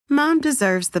Mom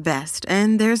deserves the best,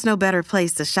 and there's no better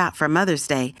place to shop for Mother's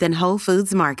Day than Whole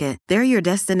Foods Market. They're your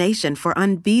destination for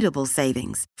unbeatable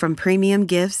savings, from premium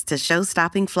gifts to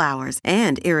show-stopping flowers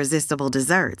and irresistible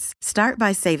desserts. Start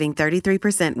by saving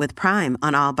 33% with Prime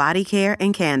on all body care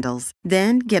and candles.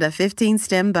 Then get a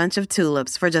 15-stem bunch of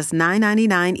tulips for just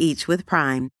 $9.99 each with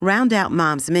Prime. Round out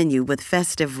Mom's menu with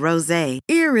festive rosé,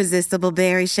 irresistible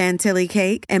berry chantilly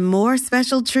cake, and more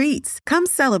special treats. Come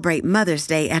celebrate Mother's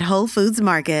Day at Whole Foods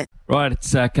Market. Right,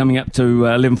 it's coming up to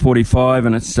 11:45,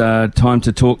 and it's time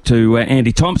to talk to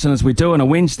Andy Thompson, as we do on a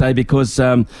Wednesday, because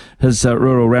his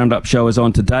Rural Roundup show is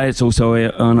on today. It's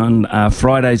also on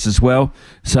Fridays as well.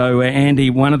 So, Andy,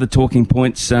 one of the talking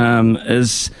points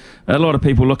is a lot of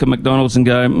people look at McDonald's and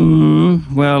go,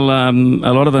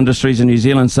 a lot of industries in New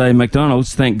Zealand say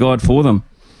McDonald's, thank God for them.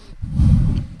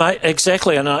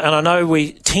 Exactly, and I know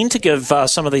we tend to give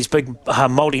some of these big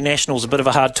multinationals a bit of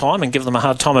a hard time and give them a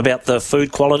hard time about the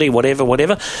food quality,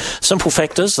 whatever. Simple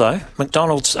fact is, though,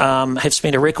 McDonald's have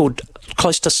spent a record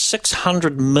close to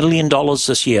 $600 million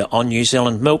this year on New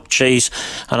Zealand milk, cheese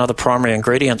and other primary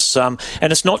ingredients. And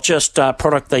it's not just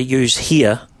product they use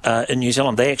here in New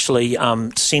Zealand. They actually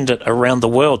send it around the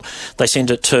world. They send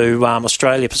it to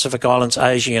Australia, Pacific Islands,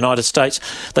 Asia, United States.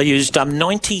 They used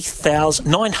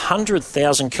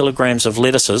 900,000 kilograms of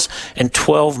lettuces and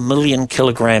 12 million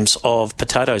kilograms of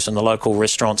potatoes in the local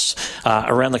restaurants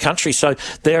around the country. So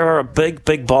they're a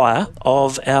big buyer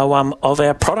of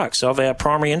our products, of our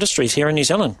primary industries here in New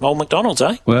Zealand. Old McDonald's,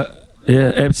 eh? Well,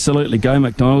 yeah, absolutely. Go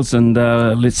McDonald's, and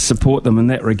let's support them in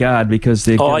that regard, because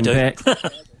they're giving back.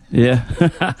 Yeah,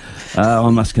 I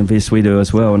must confess we do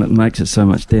as well, and it makes it so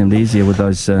much damned easier with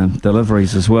those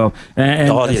deliveries as well.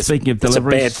 And speaking of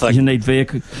deliveries, you need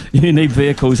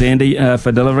vehicles, Andy,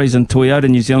 for deliveries, and Toyota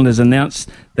New Zealand has announced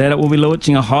that it will be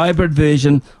launching a hybrid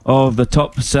version of the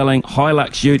top-selling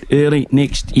Hilux Ute early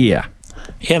next year.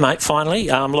 Yeah, mate, finally.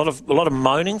 A lot of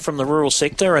moaning from the rural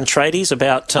sector and tradies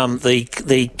about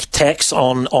the tax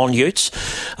on utes,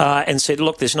 and said,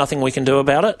 look, there's nothing we can do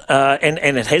about it.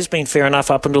 And it has been fair enough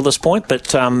up until this point, but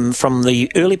from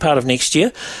the early part of next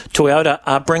year, Toyota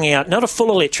are bringing out not a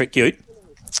full electric ute,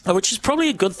 which is probably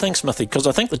a good thing, Smithy, because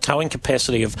I think the towing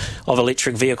capacity of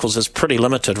electric vehicles is pretty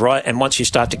limited, right? And once you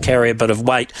start to carry a bit of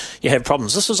weight, you have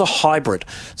problems. This is a hybrid,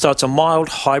 so it's a mild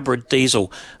hybrid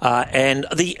diesel. And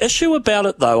the issue about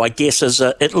it, though, I guess, is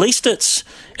at least it's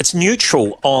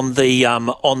neutral on the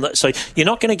so you're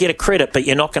not going to get a credit, but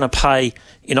you're not going to pay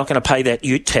that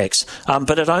ute tax.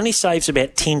 But it only saves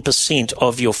about 10%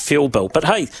 of your fuel bill. But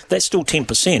hey, that's still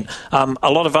 10%.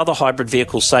 A lot of other hybrid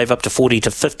vehicles save up to 40 to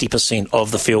 50%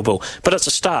 of the fuel bill. But it's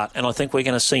a start, and I think we're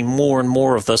going to see more and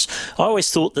more of this. I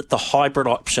always thought that the hybrid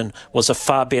option was a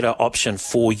far better option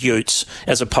for utes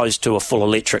as opposed to a full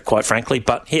electric, quite frankly.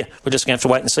 But here, we're just going to have to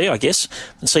wait and see, I guess,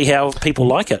 and see how people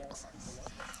like it.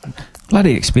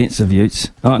 Bloody expensive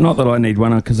utes. Not that I need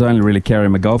one, because I only really carry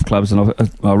my golf clubs, and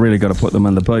I really got to put them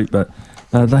in the boot, but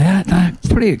they're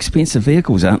pretty expensive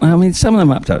vehicles, aren't they? I mean, some of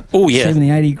them up to 70,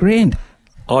 80 grand.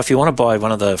 Oh, if you want to buy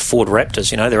one of the Ford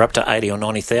Raptors, they're up to 80 or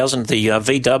 90,000. The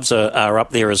V-dubs are up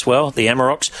there as well, the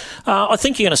Amaroks. I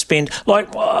think you're going to spend,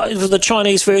 the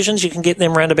Chinese versions, you can get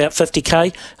them around about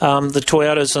 50k. The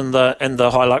Toyotas and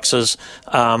the Hiluxes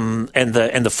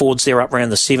and the Fords, they're up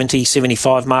around the 70,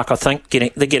 75 mark, I think.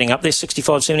 They're getting up there,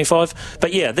 65, 75.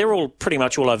 But yeah, they're all pretty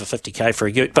much all over 50k for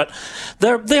a ute. But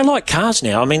they're like cars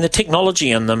now. I mean, the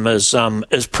technology in them is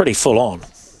pretty full on.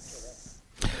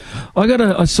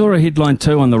 I saw a headline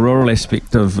too on the rural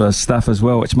aspect of stuff as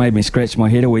well, which made me scratch my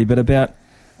head a wee bit about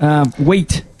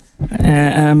wheat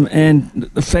and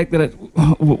the fact that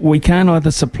we can't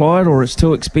either supply it or it's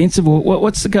too expensive.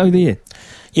 What's the go there?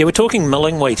 Yeah, we're talking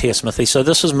milling wheat here, Smithy. So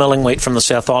this is milling wheat from the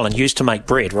South Island, used to make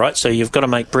bread, right? So you've got to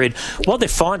make bread. What they're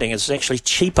finding is it's actually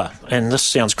cheaper, and this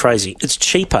sounds crazy, it's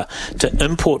cheaper to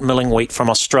import milling wheat from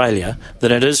Australia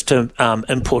than it is to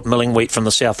import milling wheat from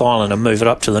the South Island and move it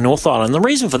up to the North Island. And the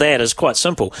reason for that is quite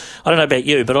simple. I don't know about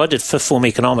you, but I did fifth form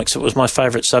economics. It was my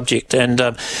favourite subject.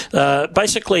 And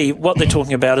basically what they're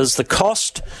talking about is the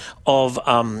cost of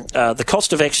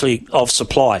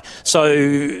supply. So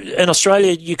in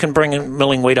Australia, you can bring in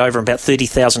milling wheat over about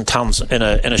 30,000 tonnes in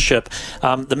a ship.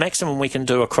 The maximum we can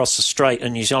do across the strait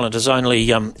in New Zealand is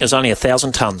only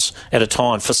 1,000 tonnes at a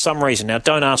time for some reason. Now,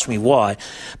 don't ask me why,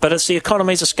 but it's the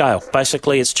economies of scale.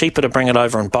 Basically, it's cheaper to bring it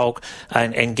over in bulk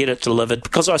and get it delivered,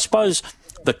 because I suppose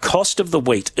the cost of the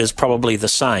wheat is probably the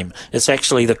same. It's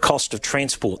actually the cost of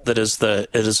transport that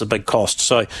is a big cost.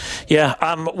 So, yeah,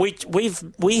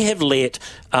 we have let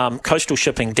coastal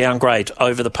shipping downgrade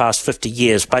over the past 50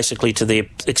 years, basically to the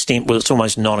extent where it's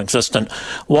almost non-existent.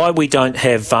 Why we don't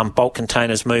have bulk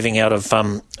containers moving out of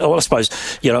well, I suppose,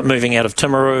 moving out of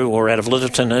Timaru or out of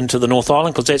Lyttelton into the North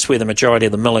Island, because that's where the majority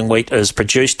of the milling wheat is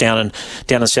produced down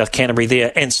in South Canterbury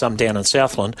there, and some down in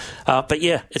Southland. But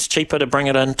yeah, it's cheaper to bring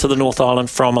it into the North Island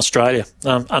from Australia.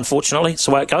 Unfortunately, it's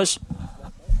the way it goes.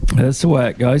 That's the way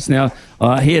it goes. Now,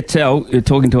 I hear tell you're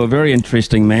talking to a very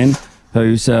interesting man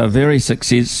who's a very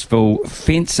successful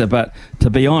fencer, but to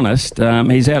be honest,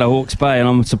 he's out of Hawke's Bay, and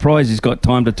I'm surprised he's got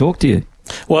time to talk to you.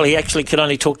 Well, he actually could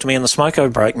only talk to me in the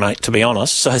smoko break, mate, to be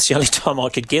honest, so it's the only time I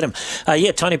could get him.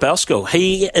 Tony Balschool,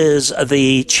 he is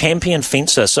the champion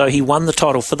fencer, so he won the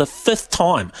title for the 5th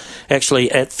time, actually,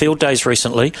 at Field Days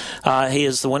recently. He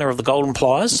is the winner of the Golden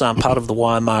Pliers, part of the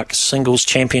Wiremark Singles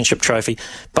Championship Trophy,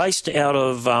 based out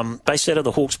of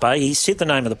the Hawke's Bay. He said the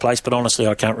name of the place, but honestly,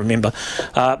 I can't remember.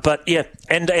 But yeah,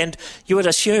 and you would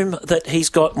assume that he's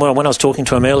got, well, when I was talking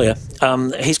to him earlier,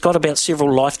 he's got about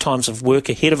several lifetimes of work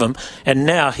ahead of him, and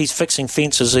now he's fixing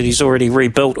fences that he's already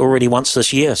rebuilt once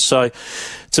this year. So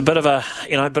it's a bit of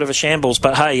a shambles.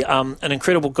 But hey, an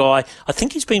incredible guy. I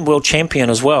think he's been world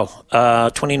champion as well,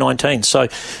 2019. So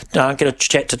I'm going to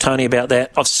chat to Tony about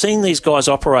that. I've seen these guys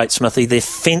operate, Smithy. Their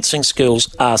fencing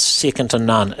skills are second to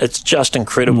none. It's just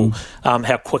incredible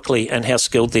how quickly and how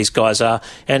skilled these guys are.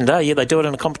 And they do it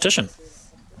in a competition.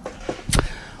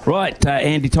 Right,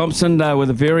 Andy Thompson with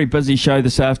a very busy show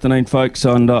this afternoon, folks,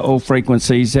 on all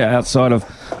frequencies outside of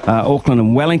Auckland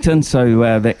and Wellington.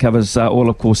 So that covers all,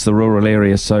 of course, the rural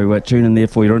areas. So tune in there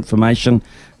for your information.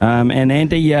 And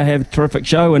Andy, have a terrific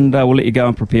show, and we'll let you go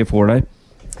and prepare for it, eh?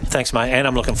 Thanks, mate. And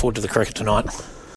I'm looking forward to the cricket tonight.